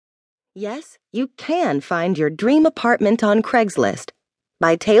Yes, you can find your dream apartment on Craigslist.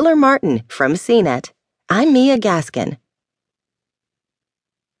 By Taylor Martin from CNET. I'm Mia Gaskin.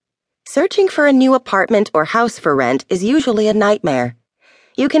 Searching for a new apartment or house for rent is usually a nightmare.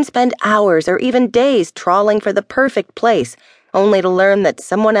 You can spend hours or even days trawling for the perfect place, only to learn that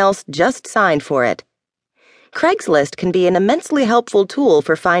someone else just signed for it. Craigslist can be an immensely helpful tool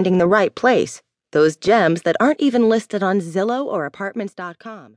for finding the right place, those gems that aren't even listed on Zillow or Apartments.com.